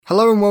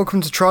Hello and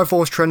welcome to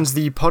Triforce Trends,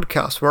 the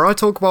podcast, where I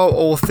talk about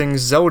all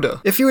things Zelda.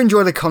 If you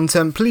enjoy the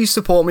content, please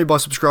support me by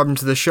subscribing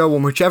to the show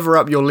on whichever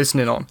app you're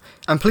listening on.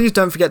 And please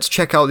don't forget to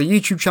check out the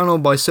YouTube channel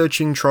by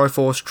searching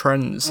Triforce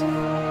Trends.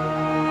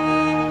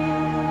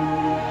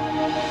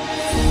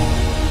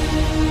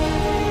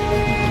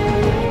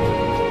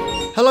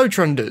 Hello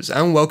Trenders,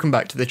 and welcome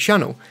back to the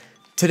channel.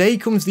 Today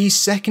comes the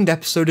second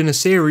episode in a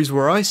series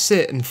where I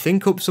sit and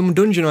think up some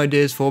dungeon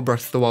ideas for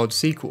Breath of the Wild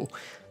sequel.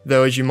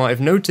 Though as you might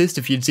have noticed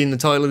if you'd seen the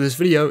title of this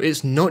video,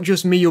 it's not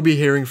just me you'll be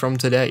hearing from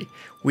today.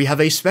 We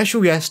have a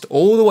special guest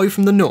all the way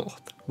from the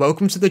north.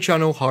 Welcome to the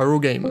channel,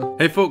 Hyrule Gamer.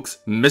 Hey folks,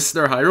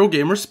 Mr. Hyrule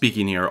Gamer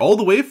speaking here, all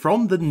the way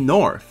from the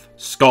north,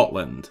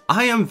 Scotland.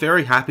 I am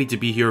very happy to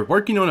be here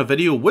working on a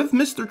video with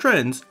Mr.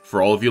 Trends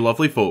for all of you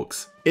lovely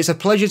folks. It's a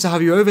pleasure to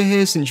have you over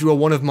here since you are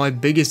one of my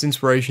biggest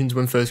inspirations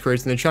when first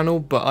creating the channel,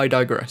 but I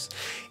digress.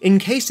 In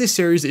case this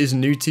series is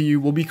new to you,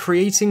 we'll be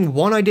creating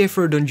one idea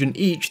for a dungeon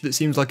each that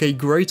seems like a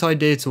great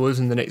idea to us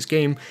in the next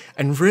game,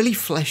 and really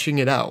fleshing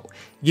it out,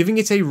 giving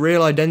it a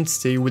real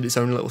identity with its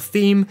own little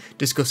theme,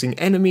 discussing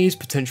enemies,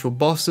 potential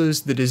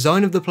bosses, the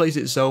design of the place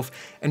itself,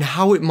 and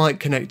how it might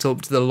connect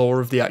up to the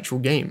lore of the actual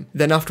game.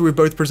 Then after we've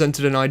both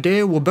presented an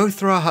idea, we'll both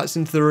throw our hats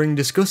into the ring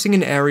discussing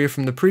an area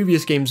from the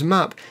previous game's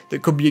map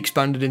that could be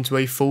expanded into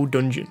a full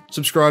dungeon.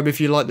 Subscribe if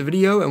you like the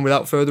video, and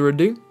without further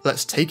ado,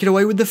 let's take it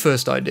away with the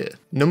first idea.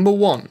 Number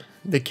 1.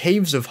 The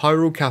Caves of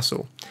Hyrule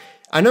Castle.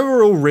 I know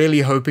we're all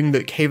really hoping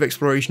that cave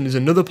exploration is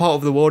another part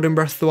of the world in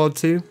Breath of the Wild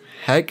 2.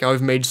 Heck,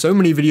 I've made so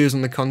many videos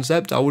on the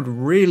concept, I would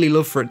really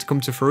love for it to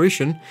come to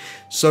fruition.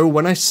 So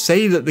when I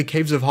say that the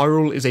Caves of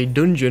Hyrule is a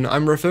dungeon,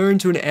 I'm referring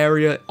to an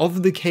area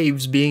of the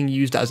caves being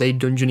used as a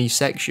dungeony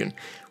section,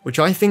 which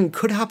I think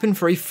could happen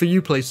for a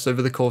few places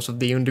over the course of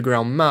the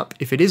underground map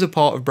if it is a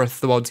part of Breath of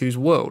the Wild 2's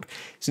world,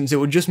 since it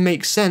would just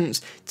make sense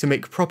to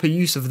make proper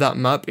use of that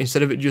map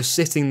instead of it just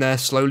sitting there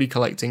slowly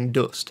collecting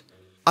dust.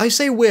 I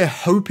say we're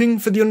hoping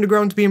for the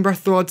underground to be in Breath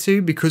of the Wild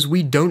 2 because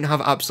we don't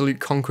have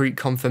absolute concrete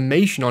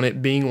confirmation on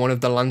it being one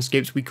of the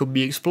landscapes we could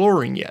be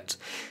exploring yet.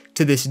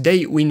 To this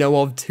date, we know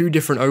of two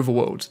different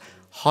overworlds,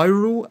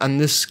 Hyrule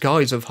and the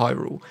Skies of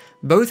Hyrule,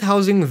 both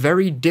housing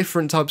very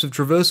different types of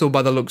traversal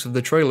by the looks of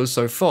the trailers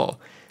so far.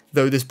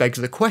 Though this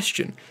begs the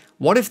question,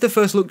 what if the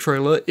first look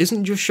trailer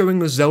isn't just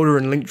showing us Zelda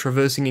and Link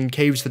traversing in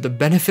caves for the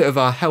benefit of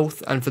our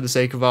health and for the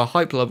sake of our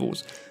hype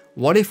levels?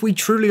 What if we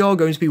truly are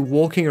going to be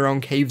walking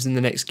around caves in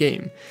the next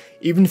game?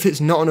 Even if it's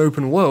not an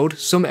open world,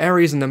 some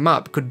areas in the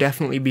map could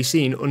definitely be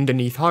seen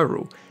underneath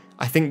Hyrule.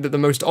 I think that the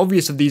most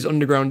obvious of these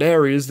underground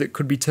areas that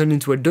could be turned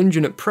into a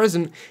dungeon at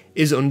present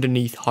is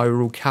underneath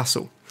Hyrule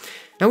Castle.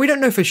 Now we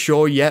don't know for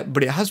sure yet,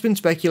 but it has been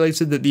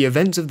speculated that the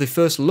events of the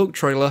first look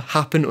trailer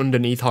happen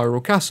underneath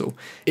Hyrule Castle.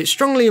 It's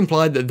strongly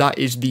implied that that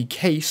is the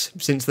case,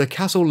 since the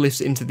castle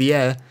lifts into the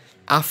air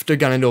after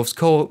Ganondorf's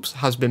corpse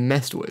has been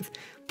messed with.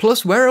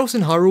 Plus, where else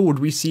in Hyrule would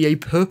we see a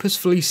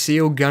purposefully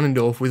sealed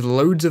Ganondorf with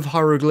loads of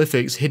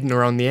hieroglyphics hidden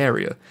around the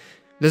area?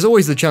 There's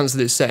always the chance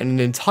that it's set in an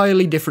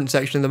entirely different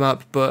section of the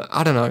map, but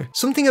I don't know.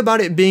 Something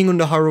about it being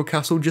under Hyrule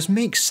Castle just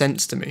makes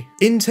sense to me.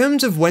 In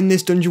terms of when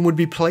this dungeon would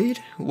be played,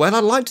 well,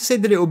 I'd like to say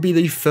that it would be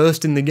the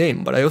first in the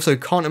game, but I also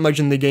can't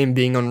imagine the game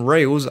being on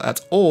rails at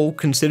all,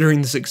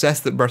 considering the success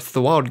that Breath of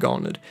the Wild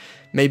garnered.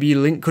 Maybe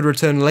Link could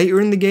return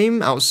later in the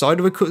game, outside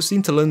of a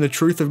cutscene, to learn the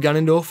truth of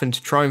Ganondorf and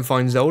to try and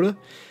find Zelda.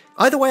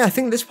 Either way, I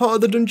think this part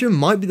of the dungeon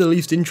might be the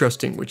least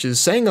interesting, which is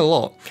saying a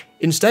lot.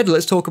 Instead,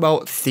 let's talk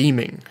about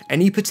theming,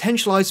 any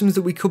potential items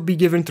that we could be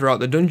given throughout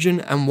the dungeon,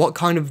 and what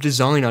kind of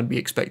design I'd be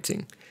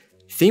expecting.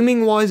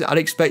 Theming wise, I'd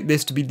expect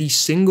this to be the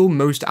single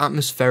most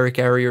atmospheric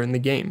area in the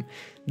game.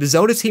 The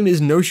Zelda team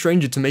is no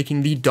stranger to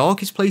making the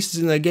darkest places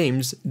in their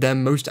games their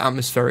most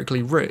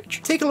atmospherically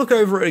rich. Take a look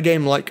over at a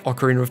game like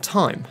Ocarina of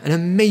Time, an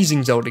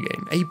amazing Zelda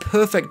game, a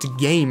perfect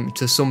game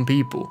to some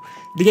people.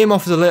 The game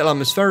offers a little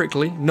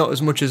atmospherically, not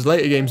as much as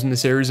later games in the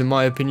series in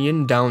my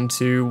opinion, down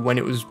to when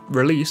it was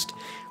released,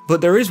 but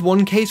there is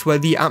one case where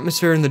the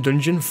atmosphere in the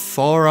dungeon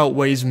far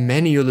outweighs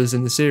many others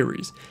in the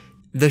series.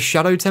 The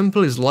Shadow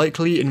Temple is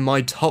likely in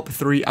my top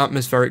 3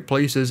 atmospheric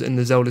places in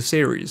the Zelda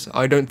series.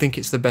 I don't think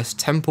it's the best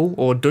temple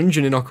or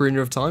dungeon in Ocarina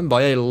of Time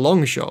by a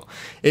long shot.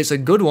 It's a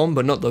good one,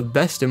 but not the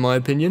best in my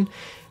opinion.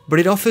 But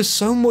it offers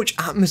so much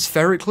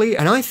atmospherically,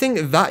 and I think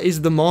that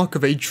is the mark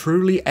of a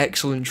truly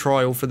excellent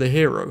trial for the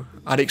hero.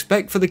 I'd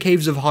expect for the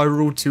Caves of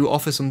Hyrule to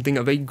offer something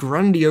of a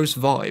grandiose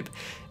vibe.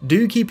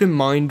 Do keep in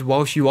mind,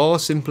 whilst you are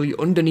simply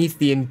underneath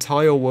the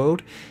entire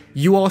world,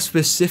 you are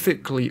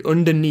specifically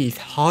underneath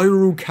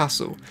Hyrule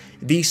Castle,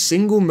 the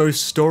single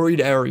most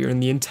storied area in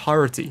the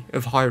entirety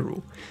of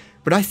Hyrule.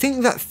 But I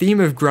think that theme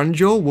of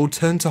grandeur will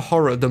turn to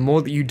horror the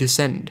more that you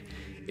descend.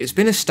 It's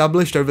been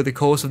established over the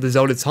course of the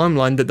Zelda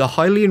timeline that the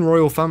Hylian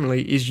royal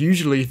family is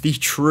usually the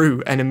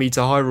true enemy to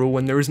Hyrule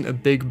when there isn't a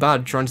big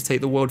bad trying to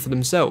take the world for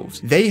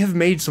themselves. They have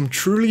made some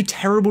truly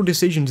terrible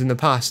decisions in the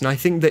past, and I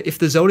think that if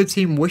the Zelda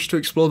team wished to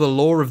explore the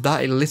lore of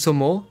that a little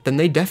more, then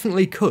they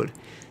definitely could.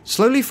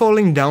 Slowly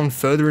falling down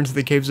further into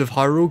the Caves of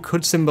Hyrule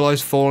could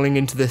symbolise falling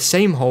into the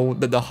same hole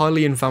that the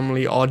Hylian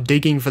family are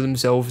digging for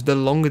themselves the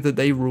longer that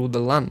they rule the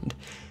land.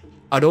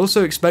 I'd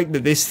also expect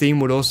that this theme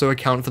would also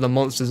account for the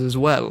monsters as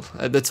well.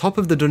 At the top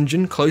of the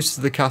dungeon, close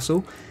to the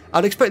castle,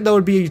 I'd expect there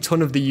would be a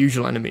ton of the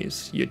usual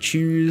enemies, your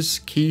chews,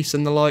 keys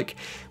and the like,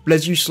 but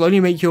as you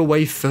slowly make your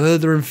way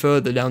further and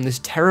further down this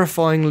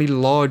terrifyingly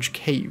large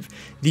cave,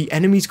 the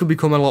enemies could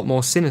become a lot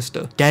more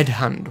sinister. Dead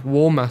Hand,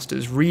 War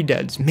Masters,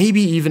 Redeads,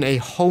 maybe even a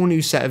whole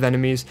new set of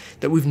enemies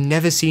that we've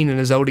never seen in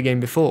a Zelda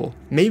game before.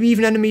 Maybe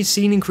even enemies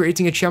seen in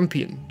Creating a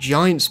Champion,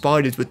 giant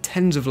spiders with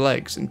tens of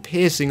legs and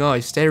piercing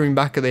eyes staring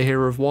back at the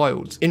Hero of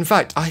Wilds. In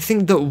fact, I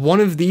think that one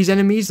of these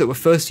enemies that were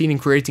first seen in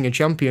Creating a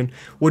Champion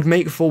would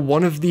make for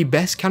one of the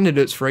best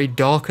candidates for a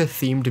darker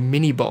themed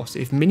mini-boss,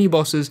 if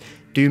mini-bosses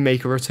do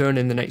make a return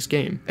in the next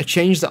game. A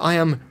change that I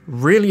am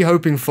really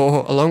hoping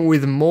for, along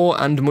with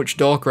more and much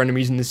darker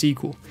enemies in the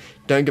sequel.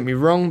 Don't get me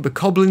wrong,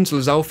 Bokoblins,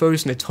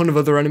 Lizalfos and a ton of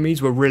other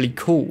enemies were really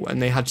cool,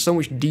 and they had so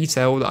much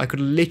detail that I could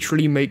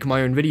literally make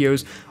my own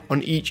videos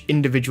on each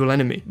individual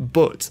enemy,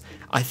 but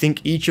I think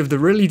each of the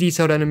really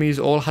detailed enemies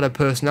all had a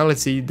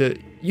personality that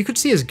you could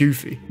see as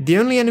goofy. The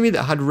only enemy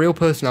that had real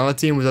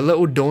personality and was a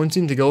little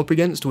daunting to go up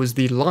against was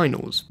the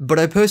Lynels, but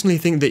I personally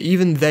think that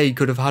even they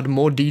could have had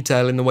more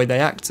detail in the way they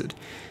acted.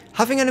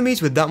 Having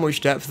enemies with that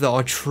much depth that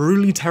are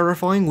truly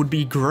terrifying would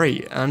be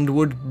great, and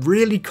would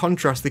really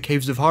contrast the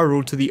Caves of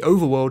Hyrule to the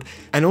overworld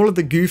and all of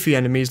the goofy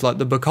enemies like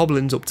the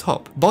Bokoblins up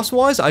top. Boss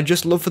wise, I'd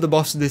just love for the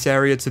boss of this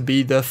area to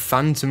be the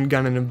Phantom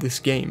Ganon of this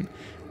game.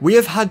 We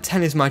have had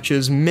tennis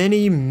matches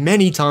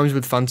many times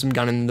with Phantom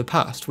Ganon in the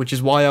past, which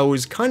is why I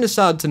was kinda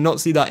sad to not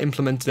see that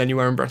implemented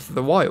anywhere in Breath of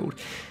the Wild.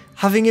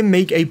 Having him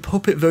make a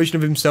puppet version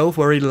of himself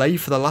where he lay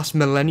for the last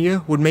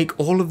millennia would make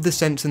all of the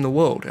sense in the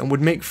world, and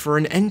would make for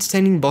an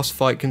entertaining boss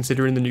fight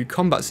considering the new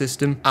combat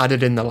system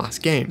added in the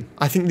last game.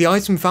 I think the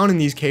item found in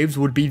these caves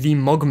would be the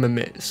Mogma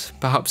Mitts.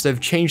 Perhaps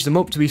they've changed them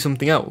up to be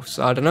something else,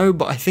 I don't know,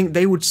 but I think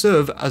they would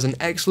serve as an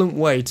excellent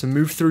way to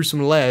move through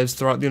some layers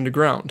throughout the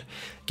underground,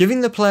 giving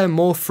the player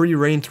more free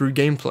reign through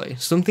gameplay,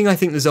 something I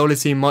think the Zelda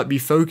team might be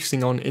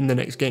focusing on in the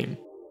next game.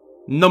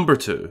 Number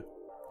 2.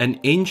 An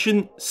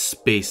ancient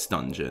space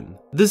dungeon.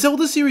 The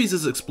Zelda series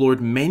has explored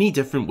many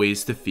different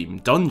ways to theme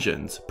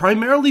dungeons,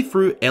 primarily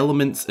through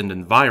elements and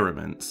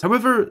environments.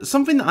 However,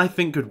 something that I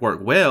think could work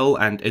well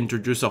and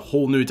introduce a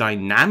whole new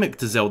dynamic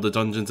to Zelda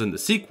dungeons in the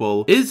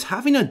sequel is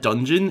having a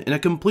dungeon in a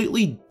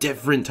completely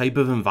different type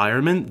of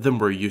environment than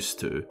we're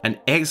used to. An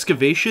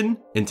excavation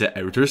into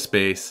outer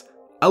space.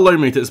 Allow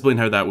me to explain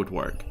how that would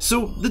work.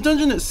 So, the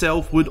dungeon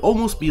itself would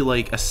almost be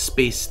like a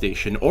space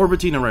station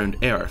orbiting around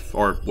Earth,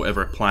 or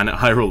whatever planet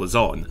Hyrule is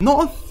on.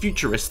 Not a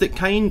futuristic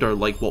kind, or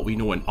like what we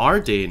know in our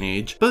day and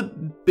age,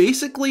 but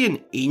basically an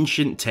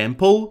ancient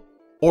temple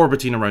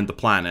orbiting around the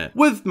planet,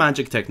 with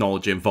magic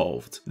technology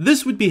involved.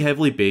 This would be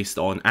heavily based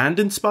on and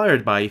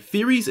inspired by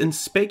theories and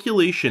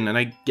speculation, and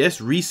I guess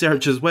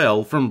research as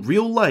well, from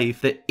real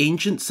life that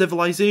ancient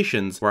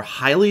civilizations were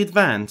highly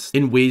advanced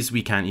in ways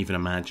we can't even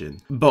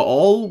imagine. But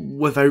all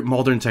without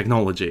modern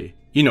technology.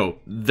 You know,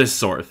 this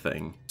sort of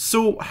thing.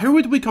 So how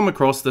would we come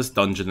across this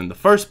dungeon in the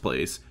first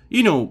place?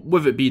 You know,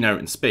 with it being out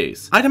in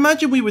space. I'd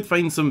imagine we would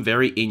find some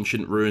very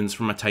ancient ruins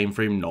from a time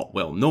frame not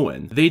well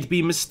known. They'd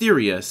be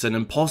mysterious and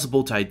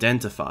impossible to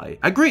identify.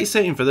 A great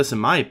setting for this in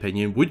my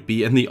opinion would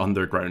be in the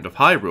underground of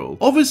Hyrule.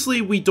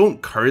 Obviously we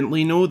don't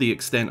currently know the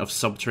extent of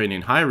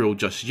subterranean Hyrule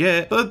just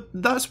yet, but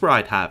that's where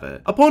I'd have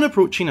it. Upon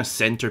approaching a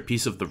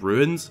centerpiece of the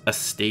ruins, a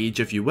stage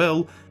if you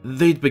will,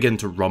 they'd begin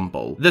to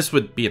rumble. This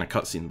would be in a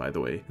cutscene by the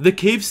way. The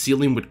cave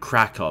ceiling would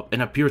crack up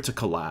and appear to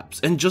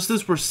collapse, and just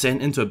as we're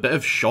sent into a bit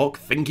of shock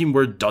thinking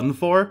we're done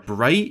for,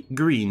 bright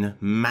green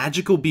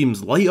magical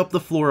beams light up the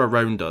floor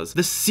around us.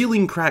 The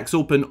ceiling cracks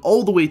open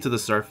all the way to the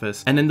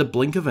surface, and in the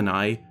blink of an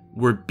eye,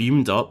 we're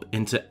beamed up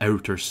into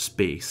outer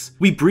space.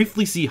 We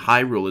briefly see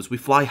Hyrule as we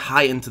fly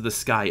high into the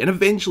sky and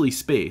eventually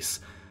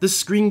space. The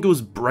screen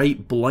goes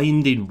bright,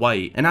 blinding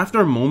white, and after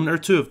a moment or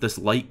two of this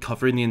light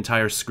covering the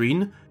entire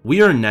screen,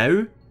 we are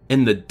now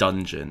in the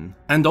dungeon.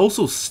 And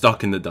also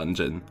stuck in the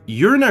dungeon.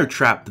 You're now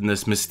trapped in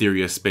this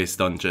mysterious space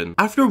dungeon.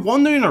 After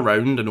wandering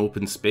around an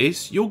open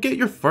space, you'll get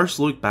your first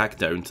look back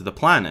down to the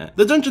planet.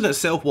 The dungeon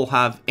itself will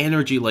have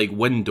energy-like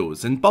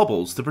windows and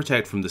bubbles to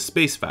protect from the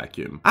space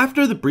vacuum.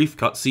 After the brief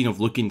cutscene of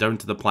looking down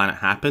to the planet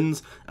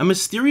happens, a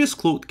mysterious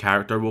cloaked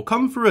character will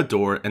come through a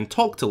door and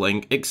talk to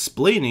Link,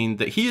 explaining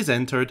that he has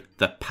entered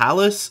the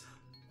Palace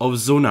of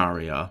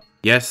Zonaria.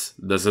 Yes,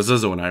 this is a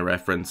Zonai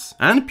reference,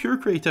 and pure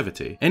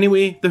creativity.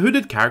 Anyway, the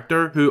hooded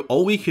character, who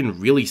all we can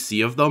really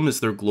see of them is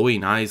their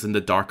glowing eyes in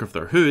the dark of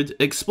their hood,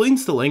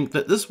 explains to Link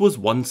that this was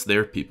once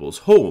their people's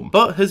home,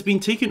 but has been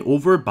taken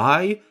over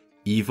by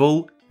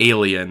evil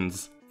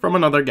aliens from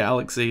another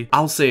galaxy.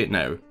 I'll say it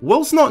now.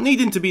 Whilst not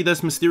needing to be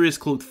this mysterious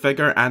cloaked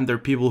figure and their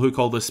people who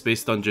call this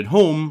space dungeon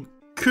home,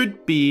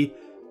 could be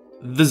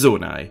the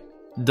Zonai.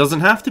 Doesn't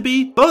have to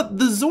be, but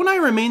the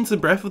Zonai remains in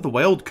Breath of the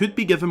Wild could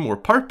be given more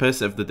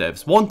purpose if the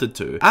devs wanted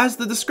to, as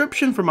the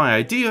description for my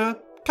idea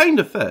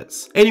kinda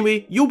fits.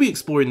 Anyway, you'll be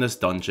exploring this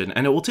dungeon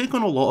and it will take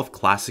on a lot of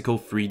classical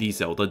 3D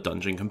Zelda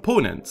dungeon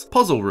components.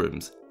 Puzzle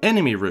rooms,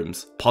 enemy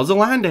rooms,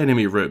 puzzle and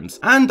enemy rooms,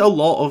 and a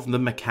lot of the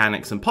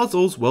mechanics and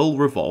puzzles will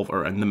revolve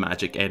around the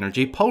magic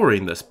energy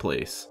powering this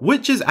place,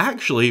 which is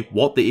actually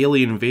what the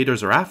alien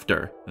invaders are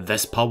after,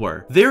 this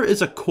power. There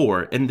is a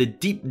core in the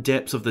deep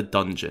depths of the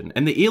dungeon,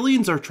 and the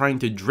aliens are trying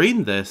to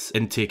drain this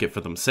and take it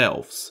for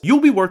themselves. You'll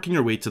be working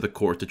your way to the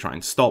core to try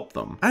and stop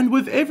them, and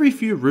with every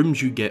few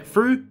rooms you get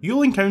through,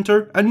 you'll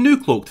encounter a new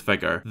cloaked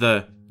figure,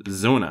 the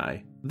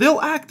Zonai.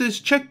 They'll act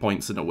as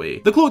checkpoints in a way.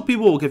 The cloaked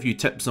people will give you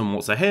tips on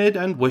what's ahead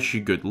and wish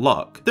you good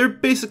luck. They're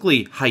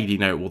basically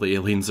hiding out while the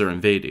aliens are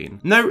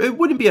invading. Now, it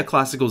wouldn't be a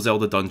classical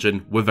Zelda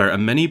dungeon without a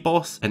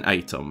mini-boss and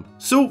item.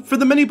 So for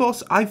the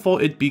mini-boss, I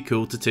thought it'd be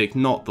cool to take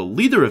not the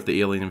leader of the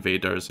alien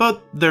invaders,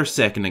 but their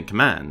second in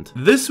command.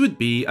 This would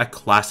be a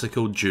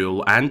classical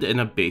duel and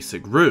in a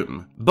basic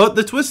room. But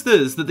the twist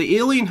is that the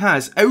alien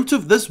has out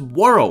of this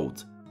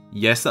world,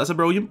 yes, that's a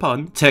brilliant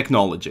pun,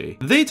 technology.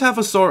 They'd have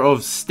a sort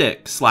of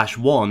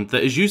stick/wand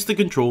that is used to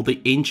control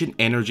the ancient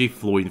energy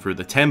flowing through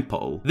the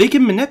temple. They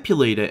can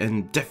manipulate it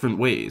in different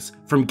ways,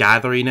 from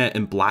gathering it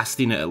and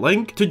blasting it at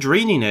Link, to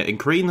draining it and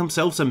creating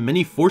themselves a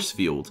mini force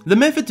field. The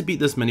method to beat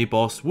this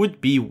mini-boss would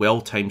be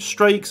well-timed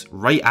strikes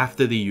right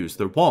after they use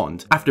their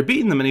wand. After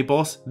beating the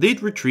mini-boss,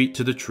 they'd retreat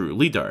to the true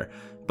leader,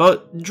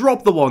 but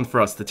drop the wand for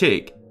us to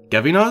take,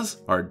 giving us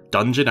our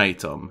dungeon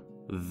item,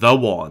 the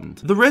wand.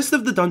 The rest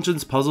of the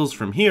dungeon's puzzles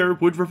from here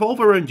would revolve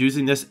around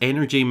using this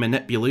energy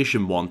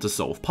manipulation wand to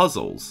solve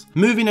puzzles,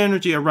 moving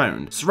energy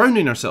around,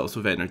 surrounding ourselves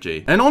with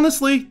energy, and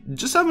honestly,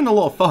 just having a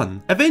lot of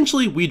fun.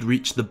 Eventually we'd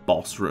reach the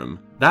boss room,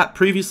 that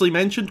previously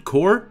mentioned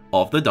core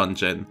of the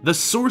dungeon, the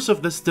source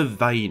of this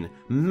divine,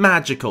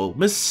 magical,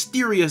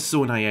 mysterious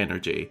Zonai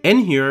energy. In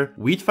here,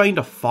 we'd find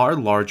a far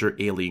larger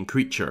alien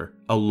creature,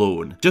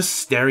 alone, just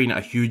staring at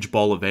a huge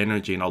ball of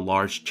energy in a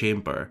large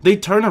chamber.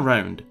 They'd turn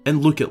around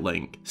and look at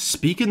Link,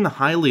 speak in the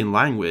Hylian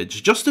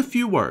language, just a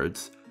few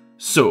words.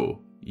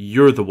 So,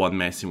 you're the one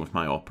messing with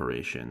my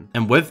operation.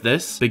 And with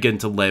this, begin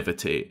to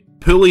levitate,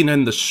 pulling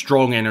in the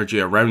strong energy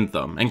around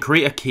them and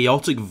create a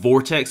chaotic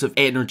vortex of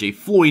energy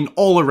flowing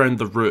all around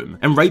the room.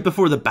 And right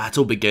before the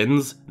battle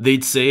begins,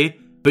 they'd say,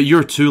 "But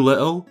you're too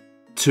little,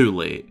 too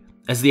late."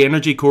 As the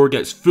energy core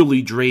gets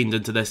fully drained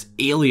into this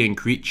alien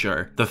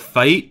creature, the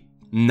fight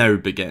now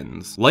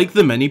begins. Like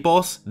the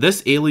mini-boss,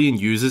 this alien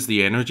uses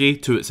the energy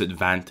to its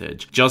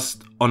advantage,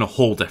 just on a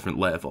whole different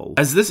level.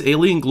 As this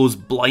alien glows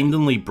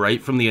blindingly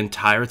bright from the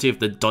entirety of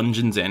the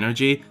dungeon's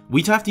energy,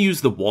 we'd have to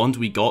use the wand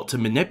we got to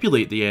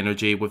manipulate the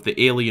energy with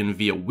the alien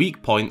via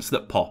weak points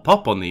that pop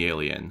up on the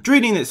alien,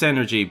 draining its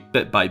energy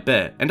bit by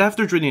bit, and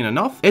after draining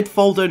enough, it'd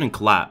fall down and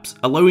collapse,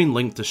 allowing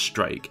Link to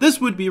strike. This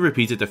would be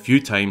repeated a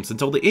few times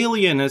until the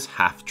alien is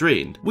half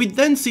drained. We'd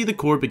then see the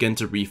core begin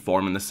to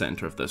reform in the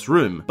center of this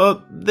room,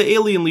 but the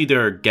alien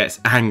leader gets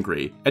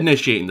angry,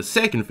 initiating the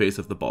second phase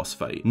of the boss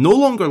fight. No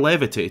longer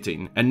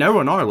levitating, and now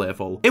on our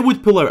level, it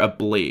would pull out a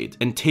blade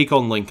and take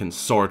on Link in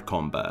sword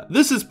combat.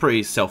 This is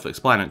pretty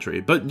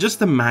self-explanatory, but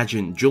just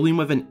imagine dueling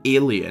with an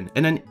alien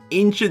in an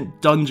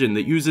ancient dungeon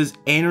that uses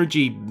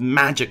energy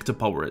magic to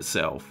power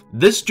itself.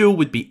 This duel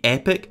would be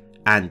epic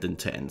and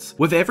intense.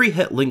 With every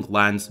hit Link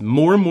lands,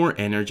 more and more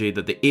energy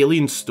that the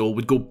alien stole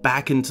would go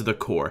back into the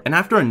core, and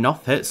after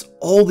enough hits,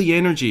 all the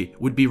energy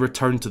would be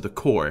returned to the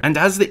core. And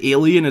as the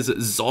alien is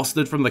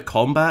exhausted from the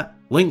combat,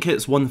 Link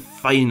hits one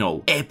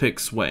final epic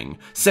swing,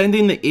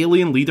 sending the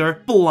alien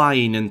leader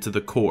flying into the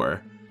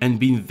core and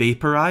being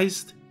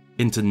vaporized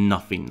into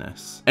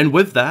nothingness. And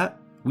with that,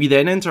 we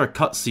then enter a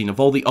cutscene of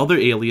all the other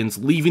aliens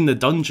leaving the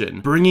dungeon,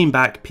 bringing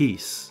back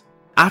peace.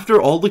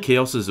 After all the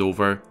chaos is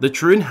over, the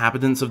true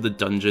inhabitants of the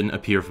dungeon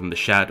appear from the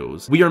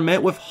shadows. We are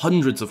met with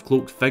hundreds of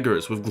cloaked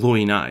figures with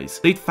glowing eyes.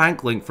 They'd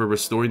thank Link for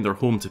restoring their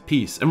home to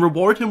peace and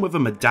reward him with a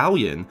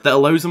medallion that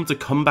allows him to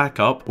come back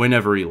up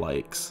whenever he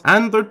likes.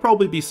 And there'd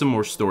probably be some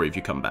more story if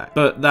you come back,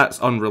 but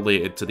that's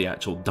unrelated to the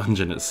actual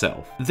dungeon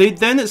itself. They'd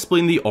then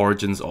explain the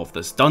origins of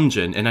this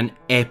dungeon in an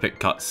epic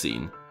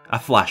cutscene. A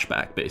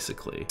flashback,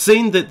 basically,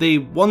 saying that they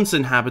once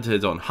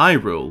inhabited on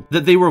Hyrule,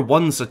 that they were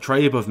once a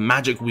tribe of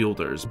magic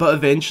wielders, but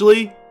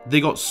eventually,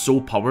 they got so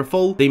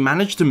powerful, they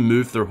managed to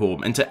move their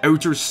home into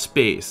outer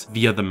space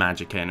via the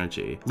magic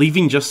energy,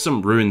 leaving just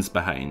some ruins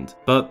behind.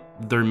 But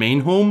their main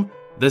home,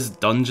 this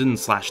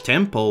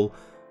dungeon/temple,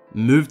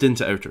 moved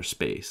into outer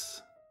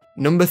space.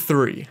 Number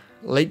 3.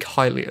 Lake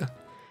Hylia.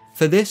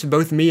 For this,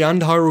 both me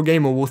and Hyrule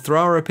Gamer will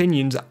throw our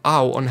opinions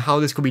out on how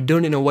this could be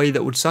done in a way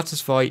that would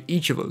satisfy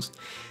each of us.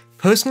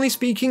 Personally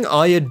speaking,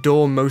 I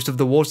adore most of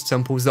the water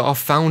temples that are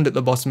found at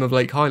the bottom of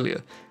Lake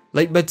Hylia.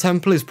 Lakebed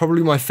Temple is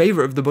probably my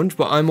favourite of the bunch,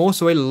 but I'm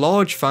also a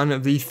large fan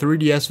of the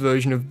 3DS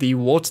version of the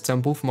Water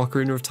Temple from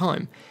Ocarina of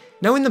Time.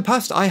 Now in the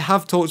past I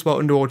have talked about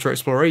underwater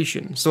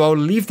exploration, so I'll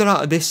leave that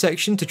out of this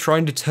section to try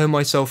and deter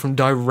myself from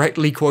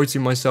directly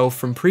quoting myself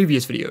from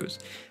previous videos.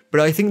 But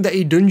I think that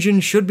a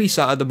dungeon should be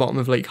sat at the bottom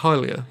of Lake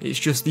Hylia. It's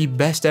just the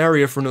best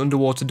area for an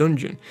underwater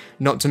dungeon.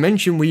 Not to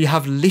mention we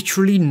have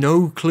literally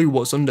no clue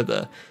what's under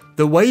there.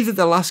 The way that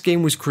the last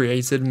game was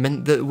created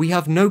meant that we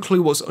have no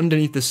clue what's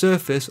underneath the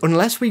surface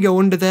unless we go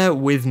under there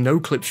with no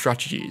clip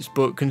strategies,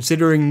 but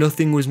considering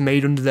nothing was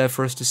made under there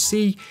for us to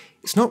see,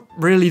 it's not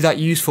really that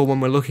useful when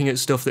we're looking at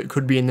stuff that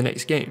could be in the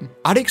next game.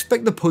 I'd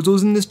expect the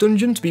puzzles in this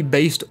dungeon to be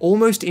based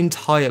almost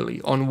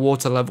entirely on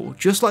water level,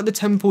 just like the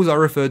temples I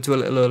referred to a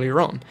little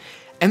earlier on,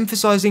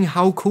 emphasizing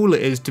how cool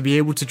it is to be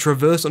able to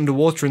traverse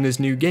underwater in this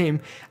new game,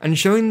 and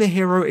showing the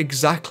hero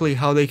exactly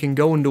how they can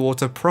go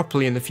underwater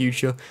properly in the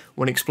future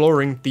when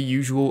exploring the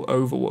usual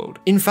overworld.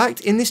 In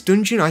fact, in this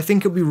dungeon I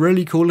think it'd be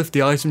really cool if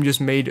the item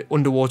just made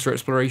underwater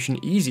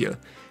exploration easier.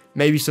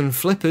 Maybe some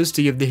flippers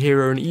to give the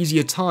hero an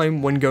easier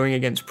time when going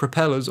against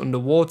propellers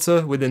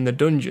underwater within the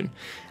dungeon.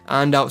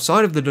 And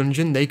outside of the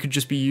dungeon, they could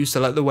just be used to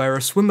let the wearer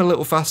swim a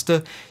little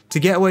faster, to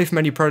get away from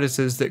any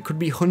predators that could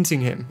be hunting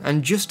him,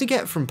 and just to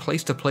get from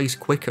place to place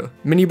quicker.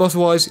 Mini-boss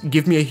wise,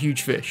 give me a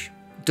huge fish.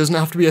 Doesn't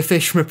have to be a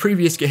fish from a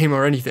previous game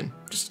or anything,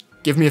 just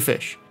give me a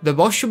fish. The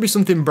boss should be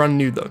something brand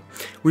new though.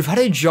 We've had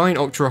a giant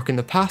Octorok in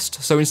the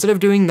past, so instead of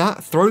doing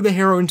that, throw the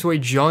hero into a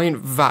giant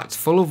vat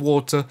full of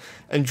water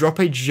and drop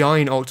a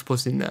giant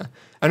octopus in there.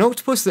 An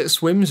octopus that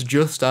swims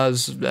just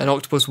as an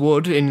octopus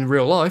would in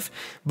real life,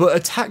 but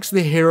attacks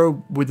the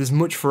hero with as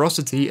much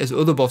ferocity as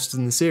other bosses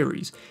in the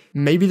series.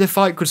 Maybe the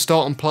fight could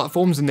start on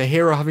platforms and the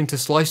hero having to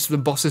slice the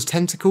boss's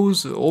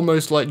tentacles,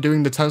 almost like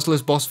doing the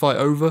Tantalus boss fight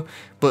over,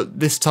 but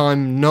this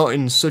time not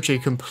in such a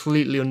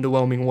completely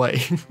underwhelming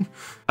way.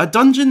 A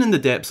dungeon in the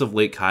depths of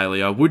Lake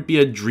Hylia would be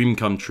a dream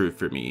come true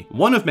for me,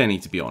 one of many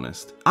to be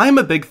honest. I'm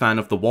a big fan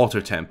of the water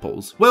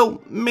temples,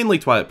 well, mainly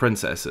Twilight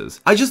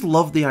Princesses. I just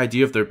love the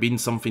idea of there being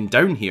something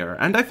down here,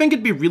 and I think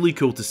it'd be really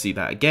cool to see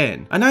that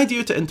again. An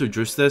idea to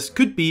introduce this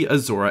could be a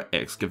Zora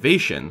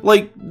excavation,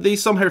 like they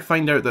somehow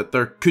find out that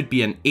there could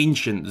be an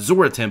ancient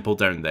Zora temple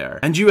down there,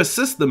 and you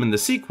assist them in the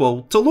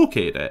sequel to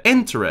locate it,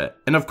 enter it,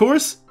 and of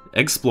course,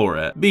 explore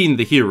it, being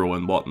the hero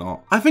and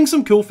whatnot. I think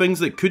some cool things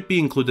that could be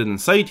included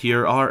inside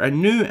here are a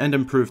new and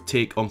improved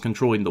take on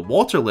controlling the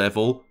water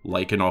level,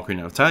 like in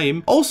Ocarina of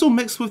Time, also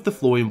mixed with the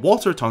flowing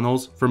water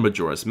tunnels from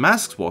Majora's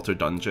Mask's water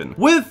dungeon,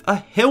 with a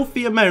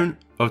healthy amount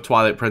of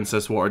Twilight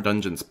Princess Water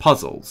Dungeon's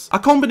puzzles. A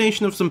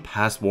combination of some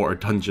past water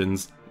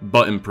dungeons,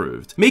 but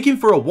improved, making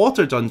for a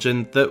water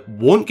dungeon that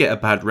won't get a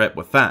bad rep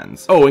with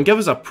fans. Oh, and give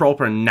us a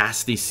proper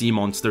nasty sea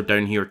monster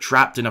down here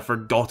trapped in a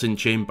forgotten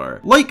chamber.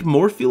 Like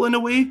Morphle in a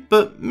way,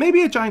 but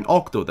maybe a giant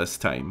octo this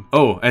time.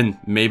 Oh, and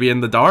maybe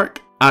in the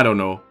dark? I don't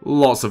know,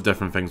 lots of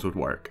different things would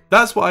work.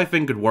 That's what I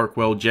think could work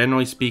well,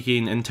 generally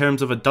speaking, in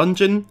terms of a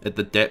dungeon at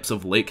the depths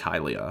of Lake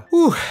Hylia.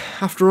 Whew,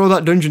 after all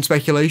that dungeon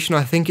speculation,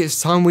 I think it's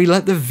time we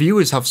let the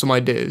viewers have some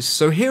ideas.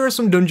 So here are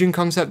some dungeon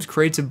concepts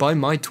created by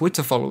my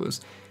Twitter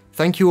followers.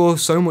 Thank you all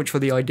so much for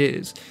the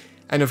ideas.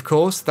 And of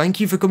course, thank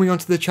you for coming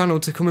onto the channel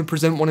to come and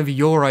present one of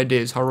your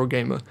ideas,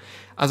 HorrorGamer.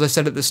 As I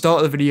said at the start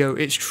of the video,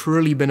 it's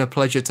truly been a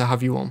pleasure to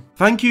have you on.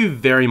 Thank you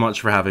very much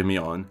for having me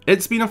on.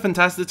 It's been a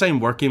fantastic time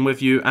working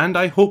with you, and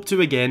I hope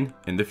to again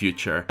in the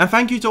future. And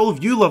thank you to all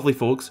of you lovely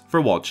folks for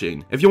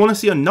watching. If you want to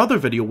see another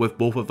video with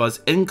both of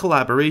us in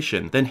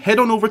collaboration, then head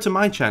on over to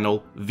my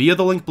channel via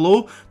the link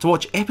below to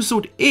watch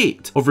episode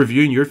 8 of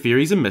Reviewing Your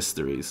Theories and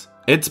Mysteries.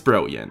 It's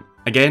brilliant.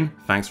 Again,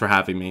 thanks for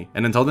having me,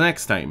 and until the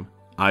next time,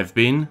 I've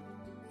been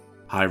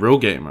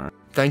HyroGamer.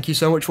 Thank you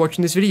so much for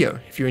watching this video.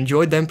 If you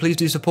enjoyed, then please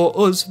do support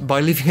us by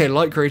leaving a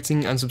like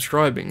rating and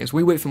subscribing as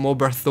we wait for more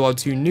Breath of the Wild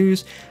 2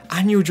 news,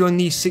 and you'll join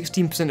the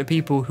 16% of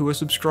people who are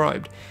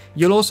subscribed.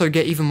 You'll also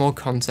get even more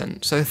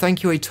content, so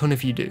thank you a ton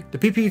if you do. The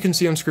people you can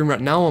see on screen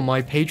right now are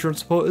my Patreon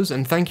supporters,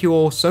 and thank you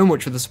all so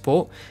much for the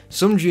support.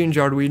 Sumji and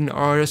Jared Whedon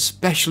are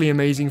especially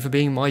amazing for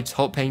being my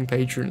top paying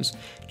patrons.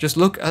 Just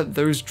look at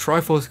those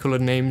Triforce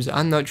coloured names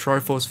and that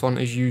Triforce font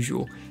as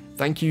usual.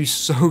 Thank you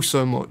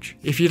so much.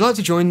 If you'd like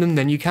to join them,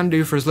 then you can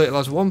do for as little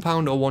as £1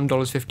 or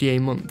 $1.50 a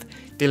month.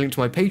 The link to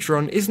my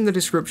Patreon is in the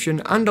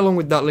description, and along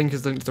with that link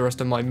is the link to the rest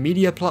of my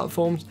media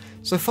platforms,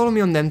 so follow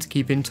me on them to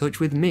keep in touch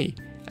with me.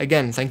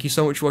 Again, thank you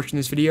so much for watching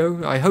this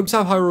video. I hope to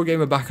have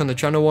HyroGamer back on the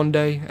channel one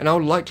day, and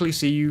I'll likely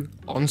see you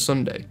on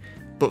Sunday.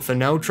 But for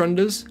now,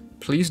 Trenders,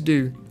 please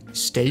do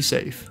stay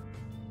safe.